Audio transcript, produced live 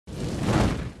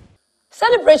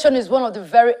Celebration is one of the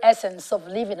very essence of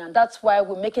living, and that's why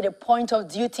we make it a point of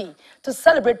duty to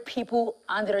celebrate people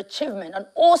and their achievement and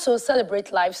also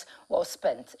celebrate lives well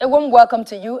spent. A warm welcome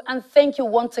to you and thank you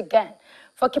once again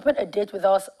for keeping a date with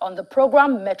us on the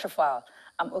program Metrofile.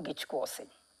 I'm Ogichikosi.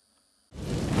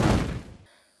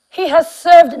 He has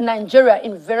served Nigeria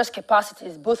in various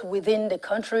capacities, both within the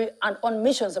country and on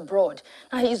missions abroad.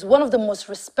 Now, he is one of the most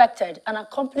respected and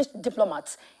accomplished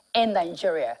diplomats in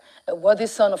Nigeria, a worthy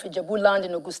son of Ijebu land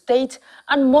in Ogun State,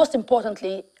 and most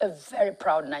importantly, a very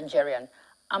proud Nigerian,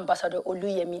 Ambassador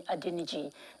Olu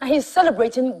Adeniji. Now, he's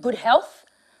celebrating good health,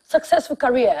 successful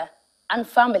career, and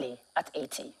family at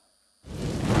 80.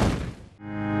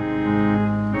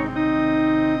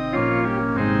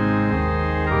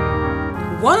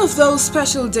 One of those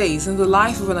special days in the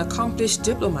life of an accomplished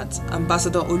diplomat,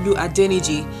 Ambassador Olu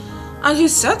Adeniji, and he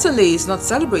certainly is not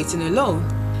celebrating alone.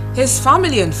 His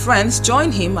family and friends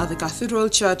join him at the Cathedral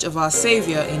Church of Our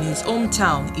Savior in his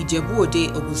hometown,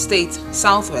 Ijebu-Ode, Ogun State,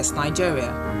 southwest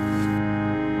Nigeria.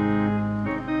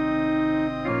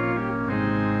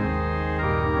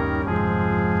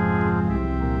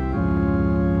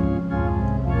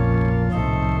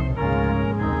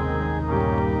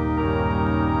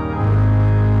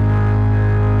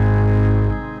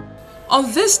 On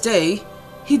this day,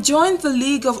 he joined the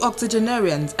League of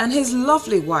Octogenarians and his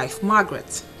lovely wife,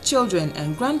 Margaret. Children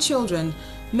and grandchildren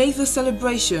made the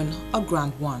celebration a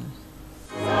grand one.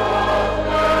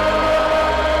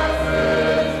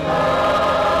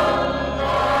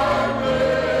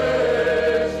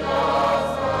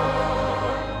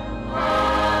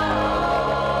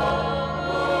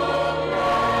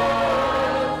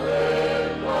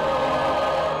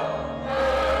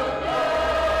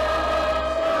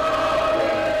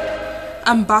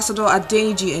 Ambassador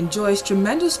Adeniji enjoys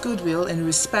tremendous goodwill and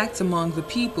respect among the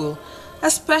people,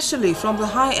 especially from the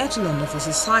high echelon of the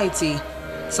society,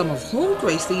 some of whom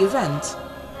graced the event.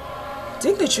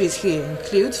 Dignitaries here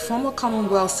include former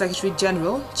Commonwealth Secretary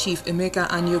General Chief Emeka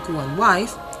Anyaoku and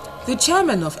wife, the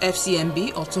chairman of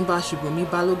FCMB Otumba Shibomi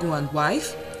Balogun and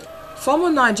wife, former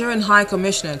Nigerian High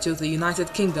Commissioner to the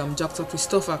United Kingdom Dr.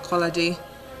 Christopher Kolade,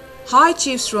 High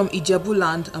Chiefs from Ijebu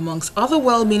land, amongst other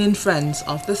well-meaning friends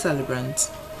of the celebrant.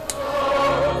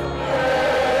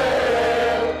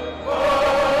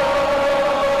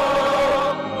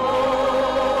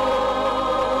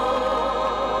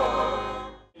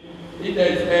 If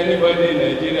there is anybody in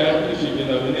Nigeria who should be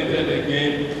nominated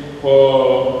again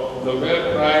for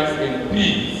Nobel Prize in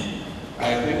Peace,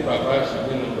 I think Papa should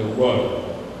be number one.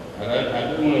 And I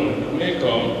don't know, it may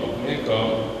come,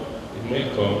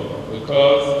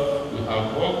 because you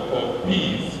have worked for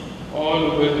peace all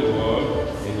over the world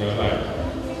in your life.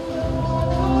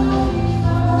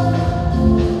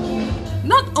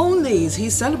 Not only is he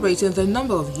celebrating the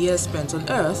number of years spent on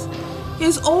earth, he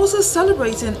is also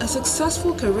celebrating a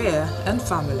successful career and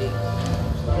family.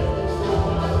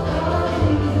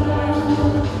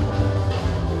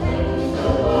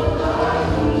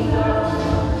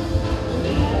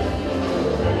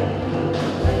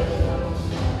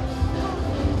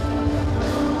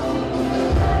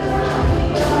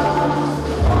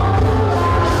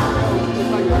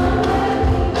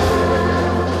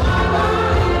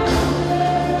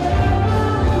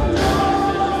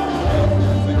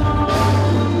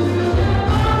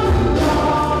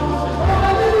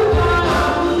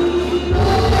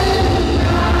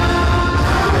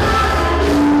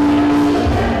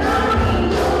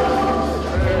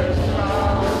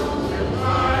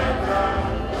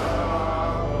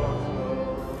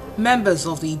 Members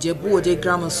of the Ijebu-Ode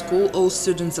Grammar School Old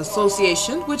Students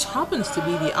Association, which happens to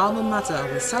be the alma mater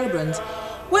of the celebrants,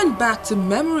 went back to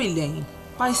memory lane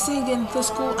by singing the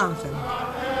school anthem.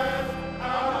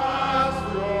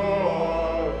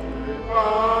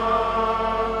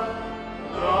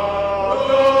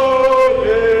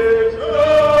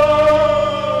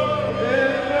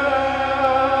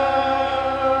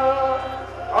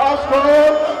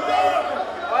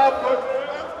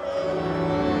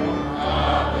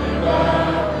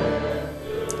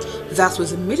 That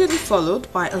was immediately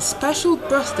followed by a special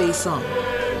birthday song.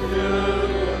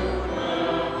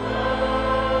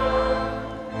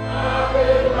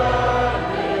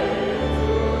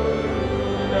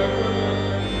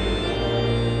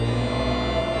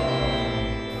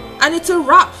 And it's a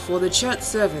wrap for the church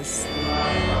service.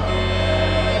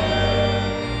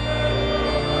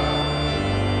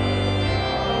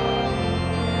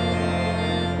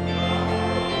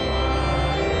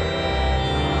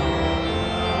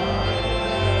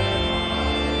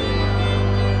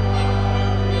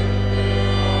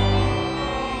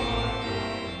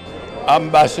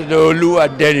 Ambassador Olu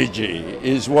Adeniji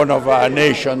is one of our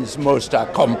nation's most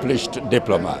accomplished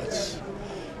diplomats.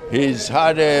 He's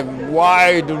had a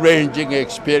wide-ranging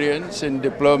experience in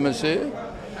diplomacy,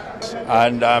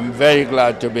 and I'm very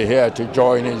glad to be here to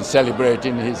join in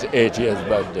celebrating his 80th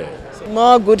birthday.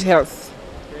 More good health,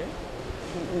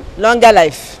 longer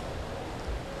life,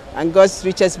 and God's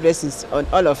richest blessings on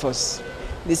all of us,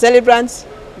 the celebrants,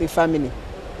 the family.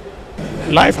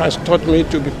 Life has taught me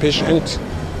to be patient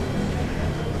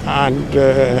and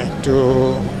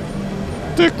to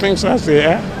take things as they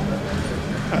are.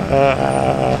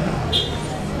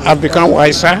 I've become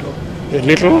wiser a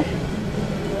little,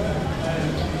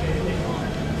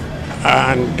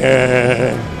 and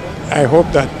I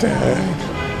hope that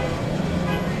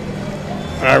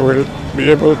I will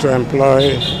be able to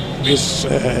employ these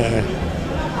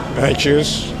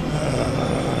virtues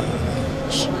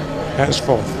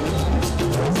henceforth.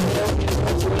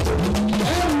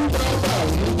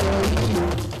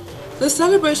 The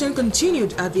celebration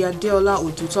continued at the Adeola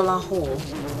Odutola Hall.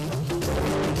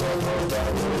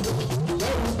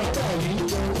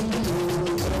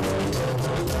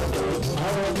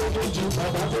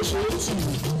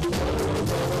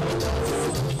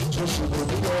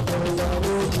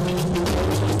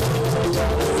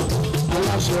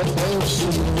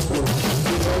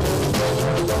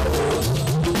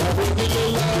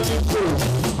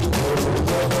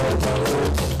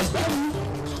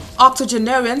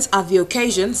 Octogenarians at the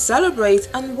occasion celebrate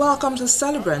and welcome the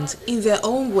celebrant in their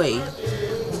own way.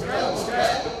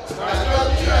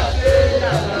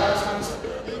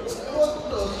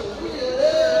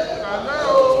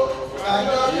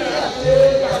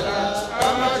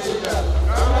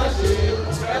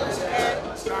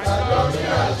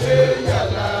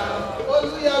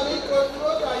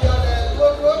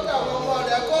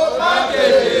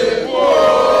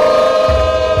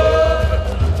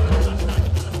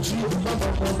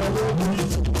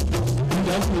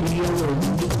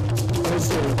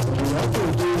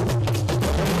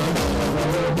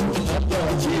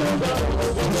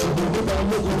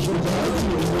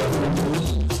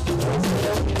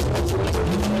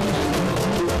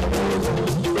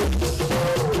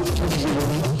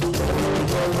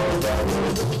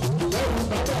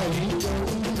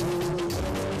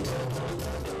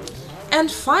 And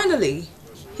finally,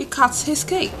 he cuts his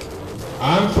cake.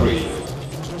 I'm free,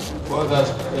 but there's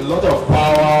a lot of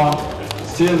power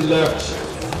still left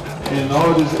in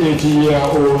all these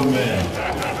 80-year-old men.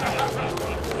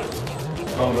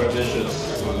 Congratulations,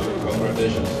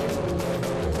 congratulations.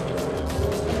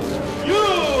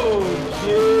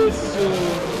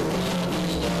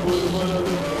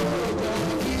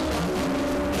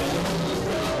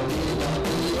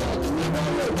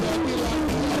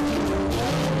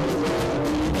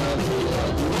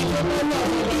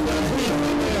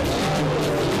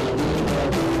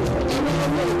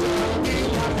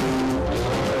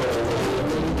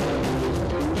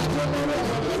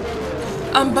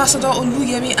 Ambassador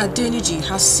Olu Adeniji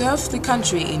has served the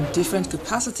country in different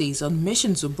capacities on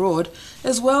missions abroad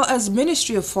as well as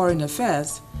Ministry of Foreign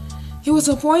Affairs. He was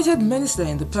appointed minister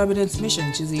in the permanent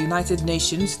mission to the United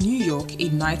Nations, New York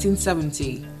in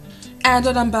 1970. And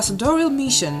on ambassadorial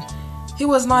mission, he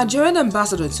was Nigerian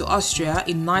ambassador to Austria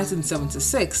in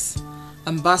 1976,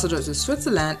 ambassador to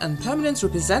Switzerland and permanent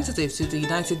representative to the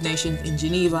United Nations in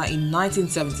Geneva in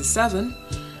 1977,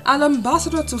 and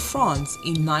ambassador to France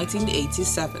in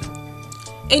 1987.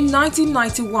 In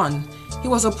 1991, he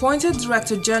was appointed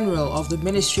Director General of the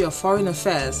Ministry of Foreign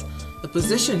Affairs, a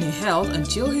position he held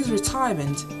until his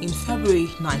retirement in February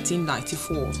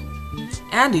 1994.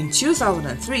 And in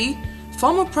 2003,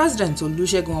 former President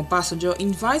Olusegun Obasanjo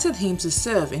invited him to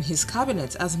serve in his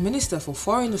cabinet as Minister for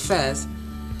Foreign Affairs.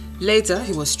 Later,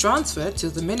 he was transferred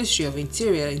to the Ministry of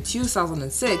Interior in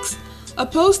 2006, a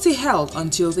post he held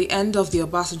until the end of the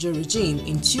Obasanjo regime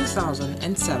in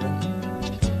 2007.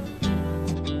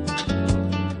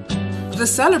 The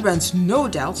celebrant no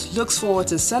doubt looks forward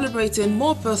to celebrating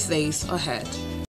more birthdays ahead.